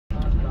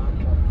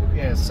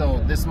Okay,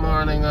 so this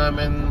morning I'm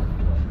in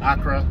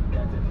Accra.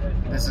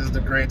 This is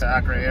the Greater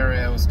Accra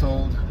area, I was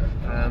told,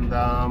 and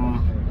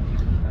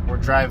we're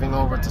driving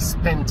over to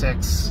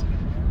Spintex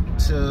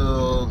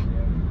to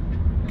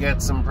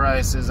get some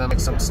prices and make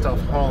some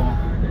stuff home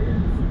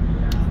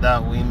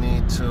that we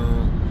need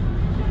to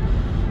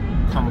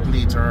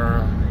complete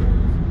our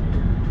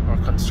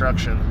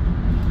construction.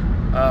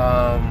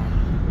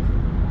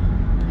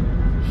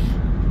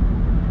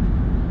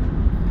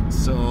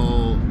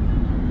 So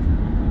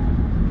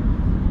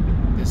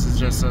this is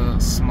just a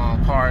small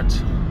part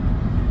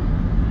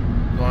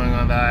going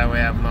on the highway.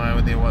 I have no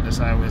idea what this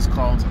highway is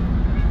called.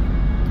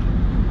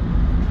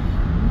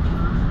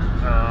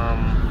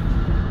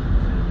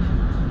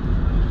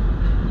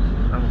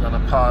 I'm gonna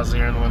pause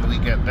here, and when we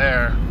get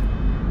there,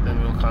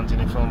 then we'll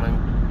continue filming.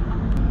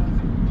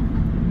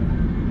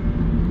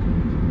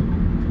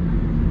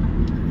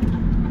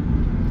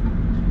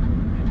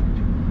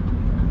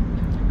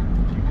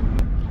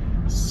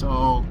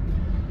 So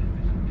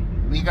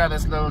we got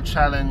this little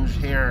challenge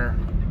here.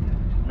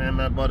 Me and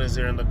my buddies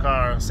here in the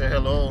car. Say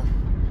hello.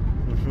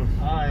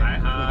 Hi.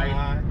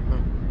 Hi.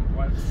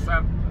 What's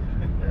up?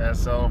 Yeah,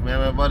 so me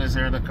and my buddies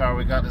here in the car,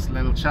 we got this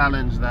little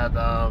challenge that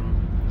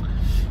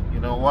you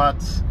know what?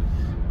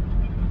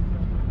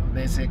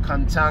 They say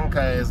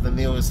Kantanka is the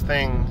newest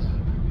thing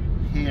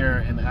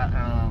here in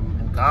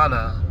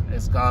Ghana.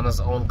 It's Ghana's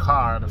own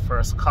car, the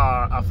first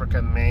car,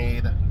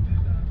 African-made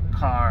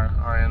car,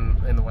 or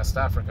in West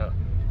Africa.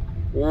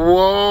 Whoa!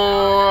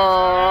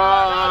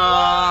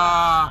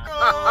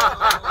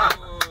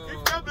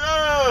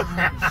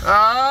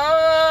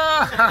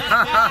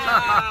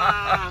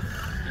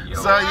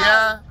 So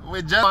yeah,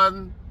 we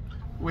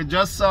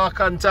just saw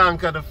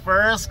Kantanka, the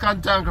first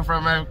Kantanka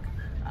from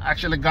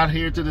actually got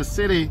here to the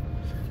city.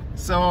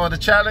 So the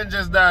challenge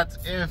is that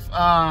if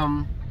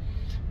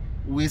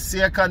we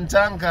see a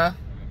Kantanka,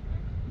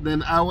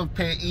 then I will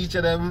pay each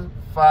of them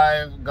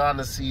 5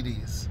 Ghana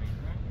cedis.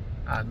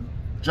 And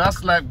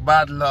just like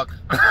bad luck.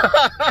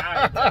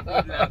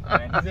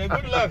 It's a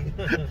good luck.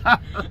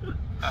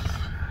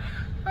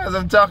 As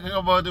I'm talking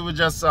about it, we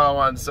just saw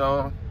one,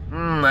 so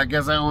I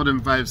guess I owe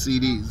them 5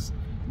 cedis.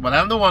 But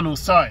I'm the one who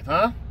saw it,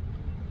 huh?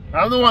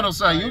 I'm the one who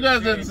saw it. You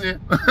guys didn't see it.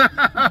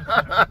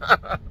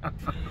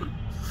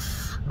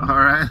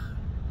 Alright.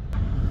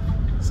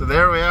 So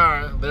there we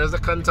are. There's the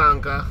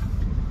Kantanka,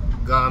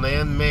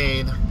 Ghanaian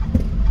made.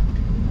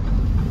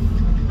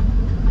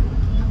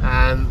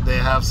 And they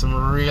have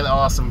some real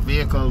awesome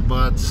vehicles,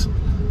 but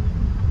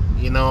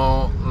you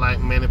know,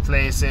 like many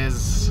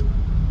places,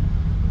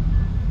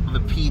 the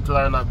people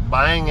are not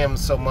buying them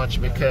so much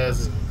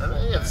because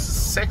it's a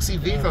sexy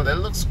vehicle that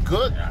looks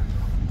good.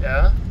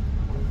 Yeah,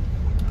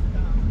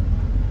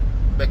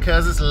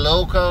 because it's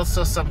local,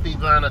 so some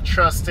people are not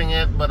trusting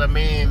it. But I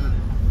mean,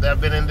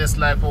 they've been in this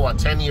life for what,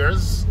 10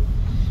 years?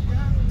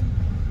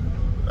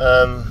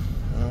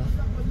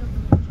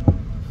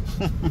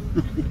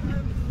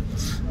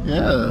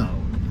 Yeah,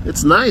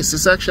 it's nice.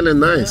 It's actually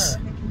nice.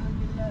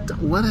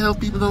 What the hell,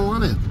 people don't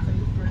want it?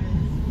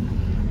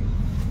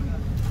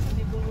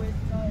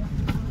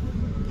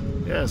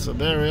 Yeah, so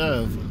there we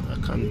have a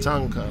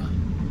Kantanka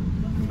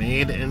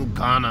made in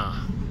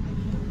Ghana.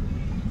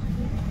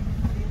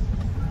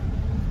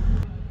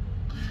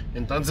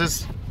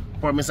 Entonces,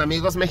 por mis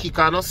amigos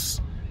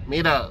mexicanos,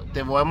 mira,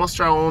 te voy a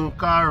mostrar un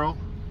carro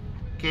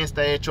que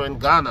está hecho en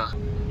Ghana.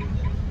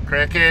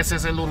 Creo que ese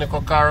es el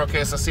único carro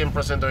que es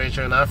 100%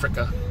 hecho en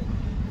África.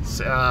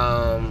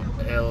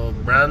 El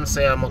brand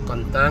se llama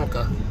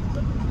Kantanka.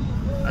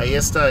 Ahí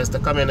está, esta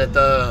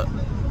camioneta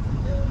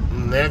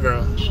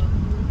negra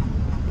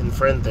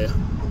enfrente.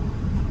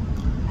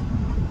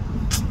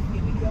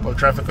 Por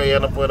tráfico ya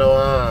no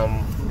puedo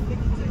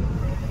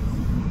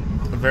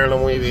verlo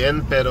muy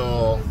bien,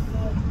 pero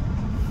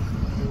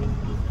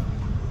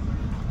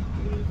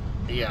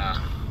ya.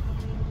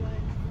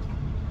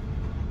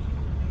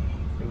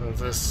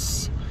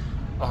 Entonces,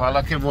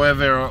 ojalá que voy a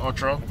ver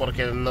otro,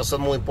 porque no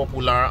son muy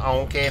popular,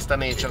 aunque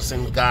están hechos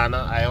en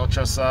Ghana. Hay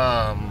otros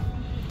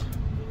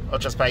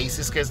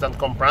países que están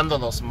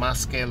comprándolos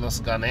más que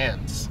los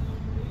Ghaneans,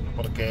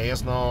 porque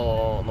ellos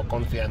no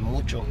confían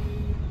mucho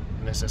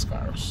en esos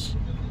carros,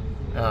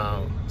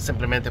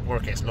 simplemente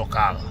porque es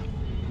local.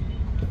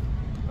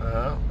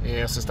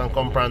 Ellos están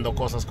comprando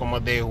cosas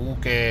como DU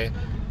que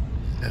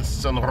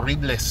son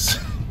horribles.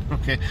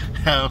 Okay.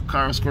 Hay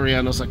carros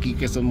coreanos aquí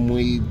que son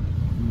muy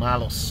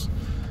malos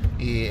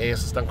y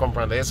ellos están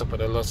comprando eso,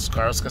 pero los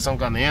carros que son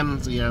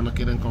Ghaneans ya no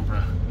quieren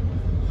comprar.